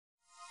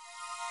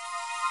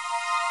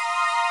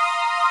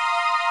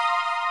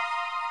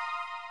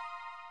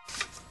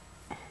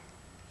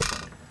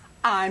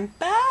I'm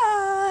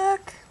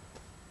back.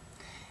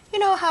 You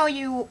know how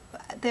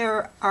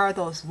there are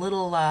those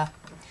little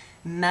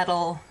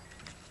metal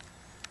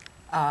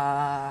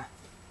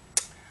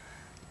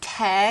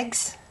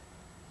tags?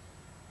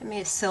 I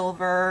made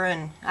silver,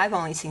 and I've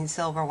only seen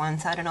silver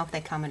ones. I don't know if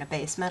they come in a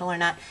base metal or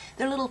not.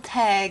 They're little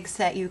tags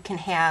that you can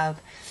have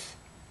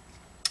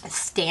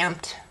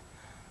stamped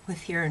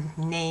with your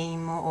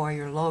name or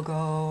your logo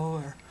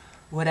or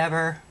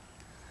whatever,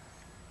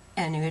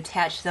 and you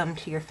attach them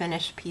to your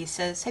finished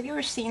pieces. Have you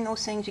ever seen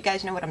those things? You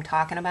guys know what I'm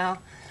talking about?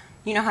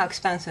 You know how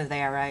expensive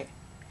they are, right?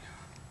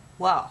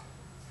 Well,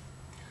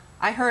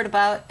 I heard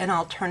about an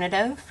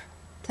alternative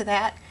to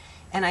that,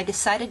 and I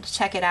decided to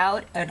check it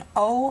out, and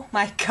oh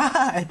my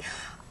god,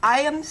 I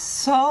am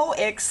so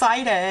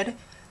excited.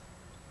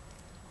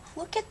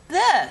 Look at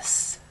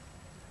this.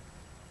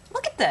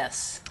 Look at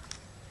this.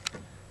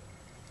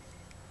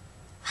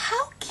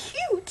 How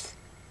cute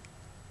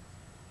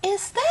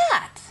is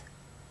that?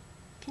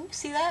 Can you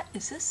see that?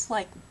 Is this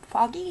like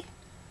foggy?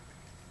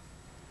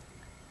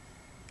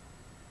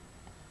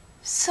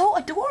 So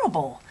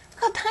adorable.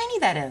 Look how tiny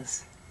that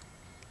is.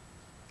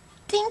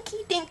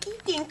 Dinky, dinky,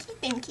 dinky,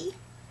 dinky.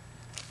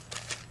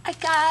 I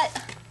got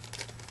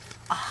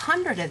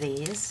 100 of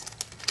these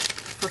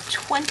for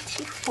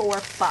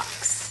 24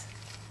 bucks.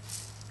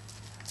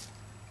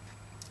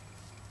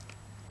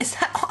 Is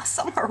that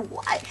awesome or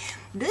what?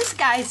 This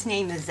guy's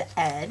name is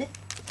Ed.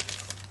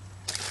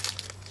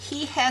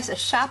 He has a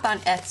shop on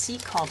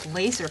Etsy called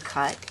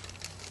Lasercut.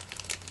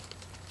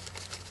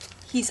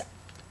 He's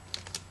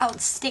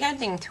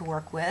outstanding to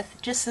work with.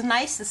 Just the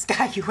nicest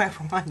guy you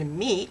ever want to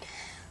meet.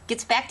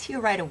 Gets back to you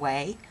right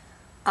away.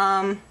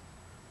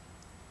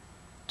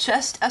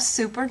 Just a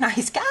super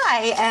nice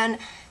guy. And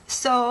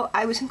so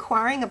I was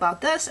inquiring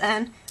about this,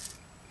 and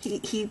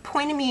he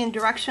pointed me in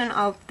direction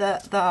of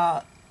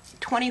the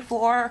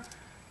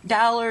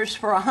 $24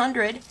 for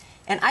 100,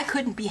 and I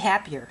couldn't be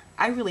happier.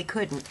 I really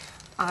couldn't.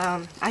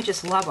 I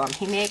just love him.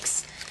 He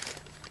makes,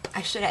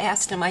 I should have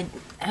asked him, I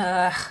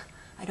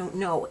don't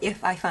know.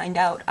 If I find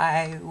out,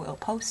 I will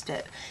post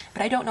it.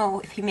 But I don't know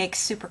if he makes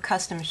super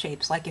custom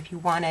shapes, like if you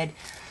wanted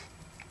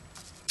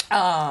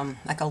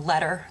like a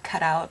letter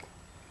cut out,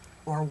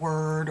 or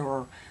word,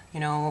 or, you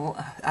know,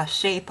 a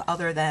shape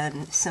other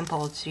than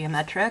simple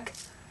geometric.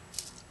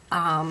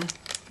 I'll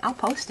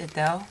post it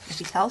though, if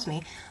he tells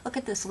me. Look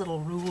at this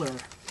little ruler.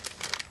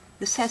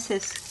 This has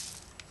his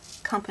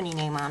company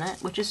name on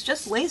it, which is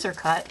just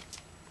Lasercut.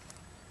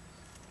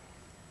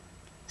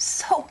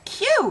 So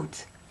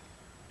cute!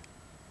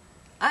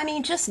 I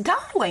mean, just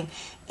darling.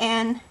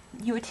 And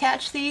you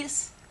attach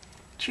these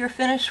to your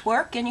finished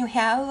work, and you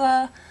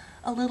have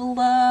a little,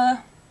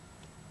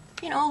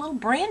 you know, a little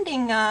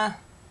branding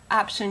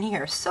option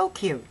here. So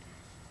cute.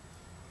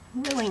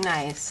 Really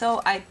nice.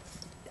 So I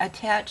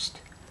attached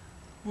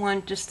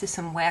one just to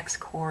some wax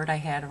cord I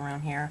had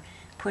around here.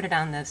 Put it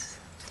on this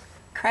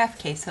craft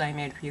case that I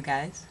made for you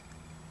guys.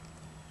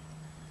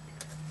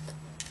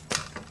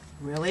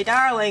 Really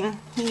darling.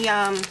 He,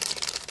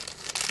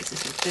 this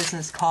is his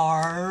business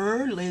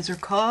card,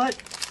 Lasercut.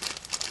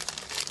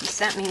 He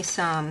sent me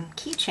some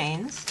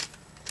keychains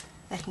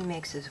that he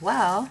makes as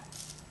well.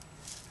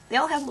 They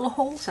all have little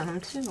holes in them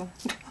too.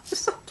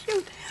 So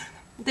cute.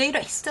 They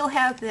still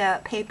have the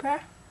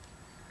paper.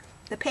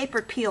 The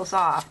paper peels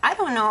off. I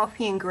don't know if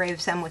he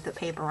engraves them with the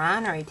paper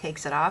on or he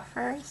takes it off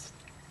first.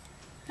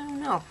 I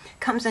don't know.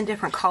 Comes in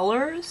different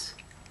colors.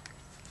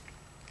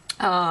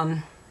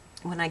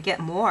 When I get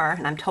more,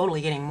 and I'm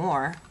totally getting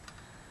more,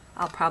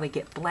 I'll probably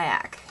get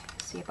black.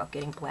 See about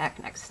getting black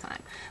next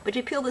time. But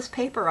you peel this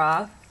paper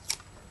off,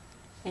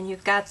 and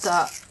you've got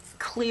the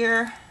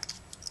clear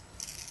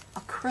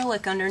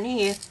acrylic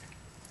underneath.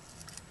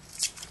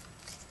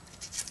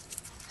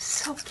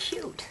 So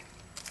cute.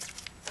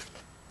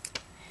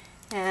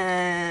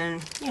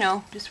 And, you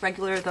know, just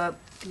regular the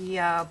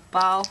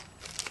ball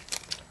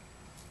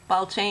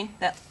chain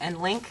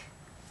and link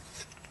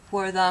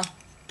for the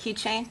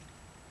keychain.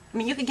 I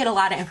mean, you could get a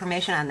lot of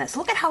information on this.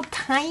 Look at how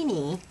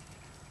tiny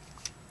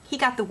he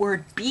got the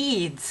word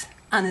beads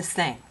on this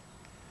thing.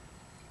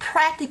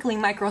 Practically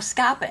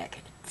microscopic.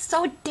 It's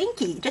so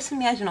dinky. Just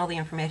imagine all the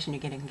information you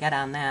can get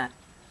on that.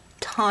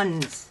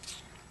 Tons.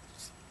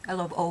 I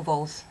love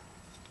ovals.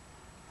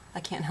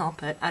 I can't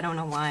help it. I don't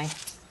know why.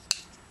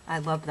 I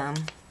love them.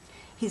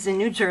 He's in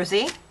New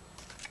Jersey.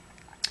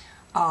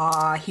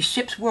 He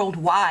ships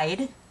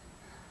worldwide.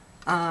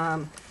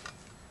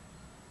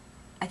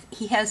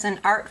 He has an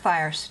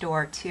Artfire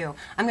store too.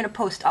 I'm going to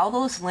post all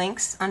those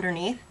links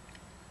underneath.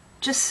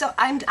 Just so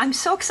I'm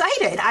so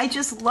excited. I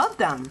just love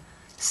them.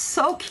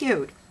 So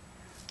cute.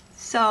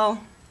 So,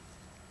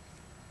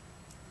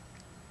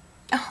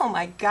 oh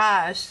my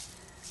gosh.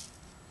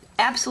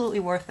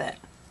 Absolutely worth it.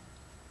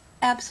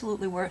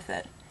 Absolutely worth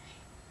it.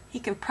 He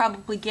could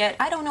probably get,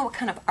 I don't know what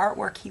kind of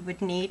artwork he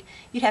would need.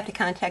 You'd have to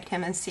contact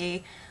him and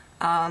see.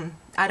 I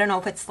don't know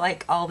if it's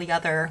like all the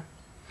other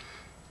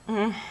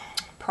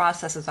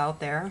processes out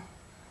there.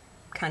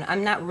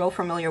 I'm not real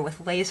familiar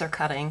with laser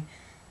cutting,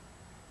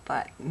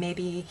 but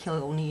maybe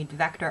he'll need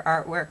vector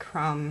artwork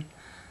from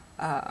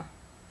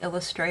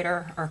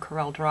Illustrator or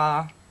Corel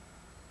Draw,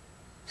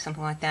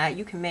 something like that.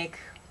 You can make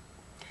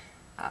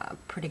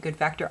pretty good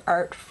vector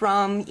art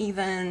from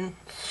even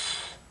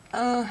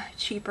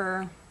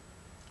cheaper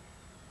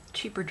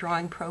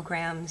drawing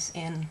programs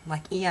in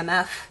like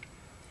EMF.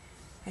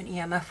 An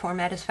EMF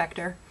format is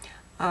vector.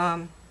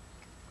 Oh,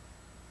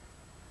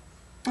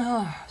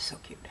 so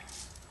cute.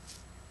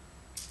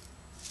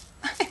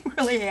 I'm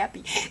really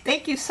happy.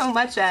 Thank you so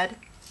much, Ed.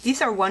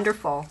 These are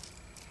wonderful.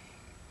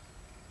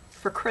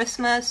 For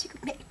Christmas, you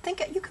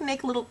can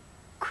make little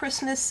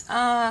Christmas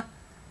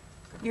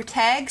your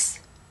tags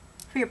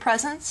for your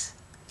presents.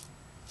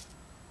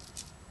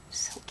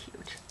 So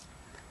cute.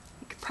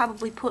 You could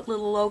probably put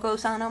little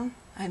logos on them.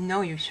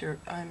 I'm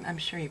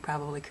sure you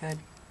probably could.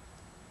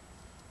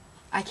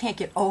 I can't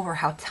get over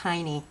how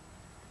tiny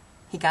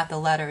he got the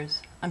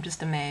letters. I'm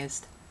just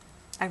amazed.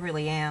 I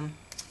really am.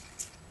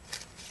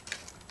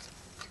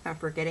 If I'm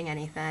forgetting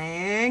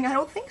anything, I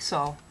don't think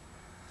so.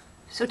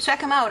 So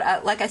check them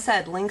out. Like I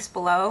said, links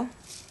below.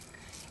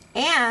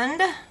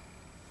 And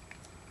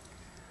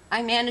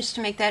I managed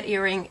to make that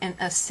earring in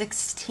a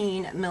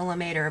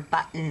 16mm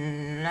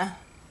button.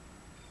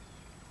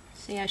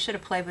 See, I should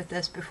have played with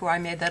this before I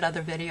made that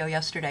other video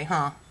yesterday,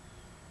 huh?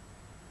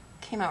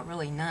 Came out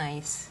really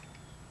nice.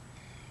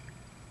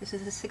 This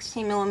is a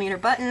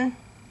 16mm button,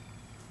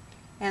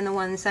 and the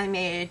ones I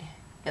made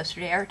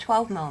yesterday are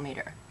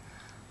 12mm.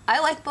 I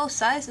like both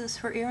sizes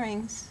for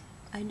earrings.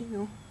 I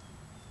do.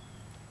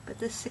 But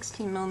this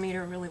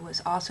 16mm really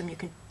was awesome. You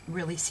can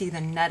really see the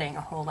netting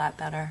a whole lot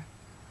better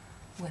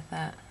with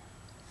that.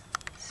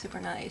 Super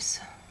nice.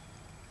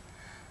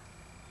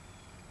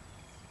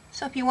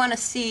 So if you want to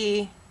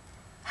see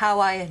how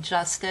I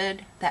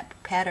adjusted that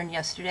pattern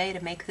yesterday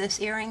to make this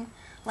earring,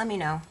 let me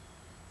know.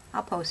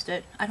 I'll post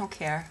it. I don't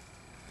care.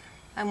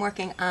 I'm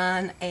working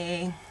on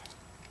a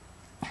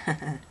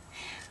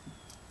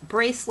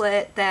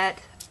bracelet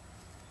that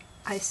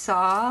I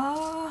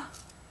saw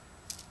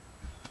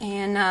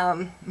in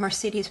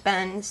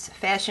Mercedes-Benz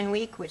Fashion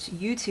Week, which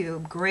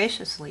YouTube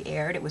graciously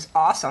aired. It was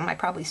awesome. I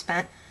probably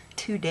spent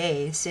 2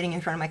 days sitting in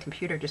front of my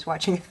computer just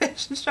watching a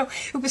fashion show.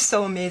 It was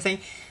so amazing.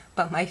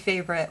 But my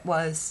favorite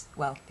was,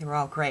 well, they were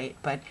all great,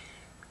 but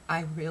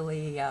I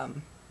really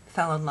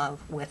fell in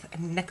love with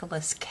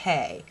Nicholas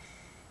K.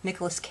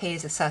 Nicholas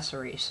K's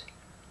accessories.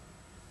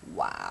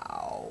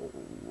 Wow.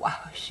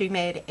 She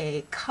made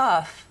a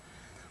cuff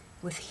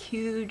with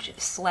huge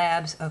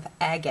slabs of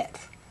agate,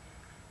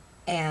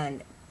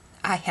 and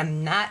I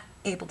am not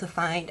able to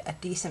find a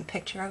decent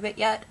picture of it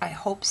yet. I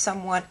hope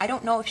someone, I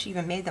don't know if she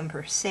even made them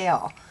for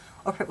sale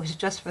or if it was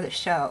just for the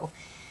show.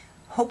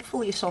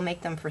 Hopefully she'll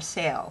make them for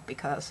sale,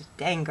 because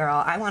dang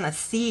girl, I want to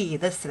see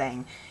this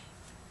thing.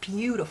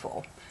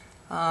 Beautiful.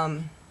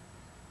 So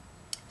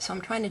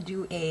I'm trying to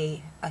do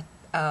a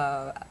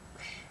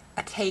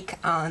take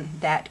on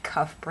that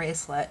cuff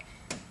bracelet,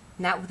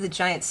 not with a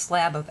giant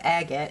slab of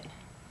agate,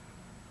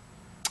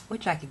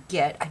 which I could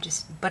get.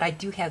 But I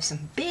do have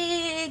some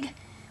big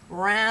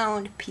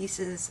round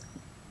pieces,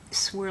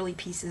 swirly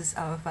pieces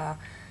of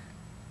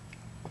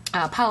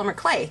polymer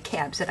clay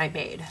cabs that I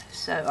made.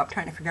 So I'm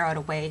trying to figure out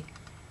a way.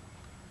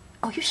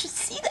 Oh, you should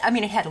see that. I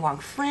mean, it had a long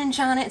fringe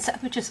on it, so,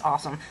 which is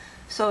awesome.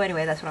 So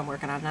anyway, that's what I'm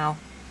working on now.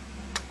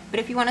 But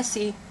if you want to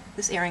see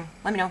this earring,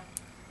 let me know.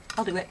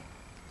 I'll do it.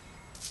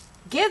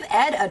 Give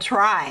Ed a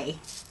try.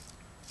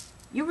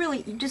 You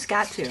just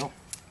got to.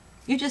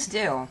 You just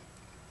do.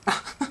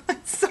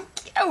 It's so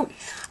cute. All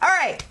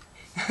right.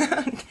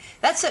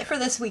 That's it for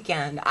this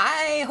weekend.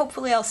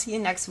 Hopefully I'll see you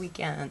next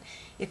weekend.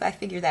 If I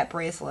figure that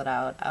bracelet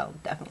out, I'll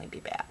definitely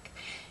be back.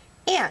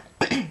 And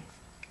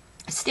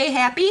stay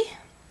happy.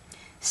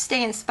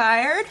 Stay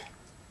inspired.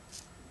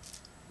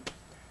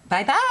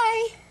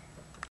 Bye-bye.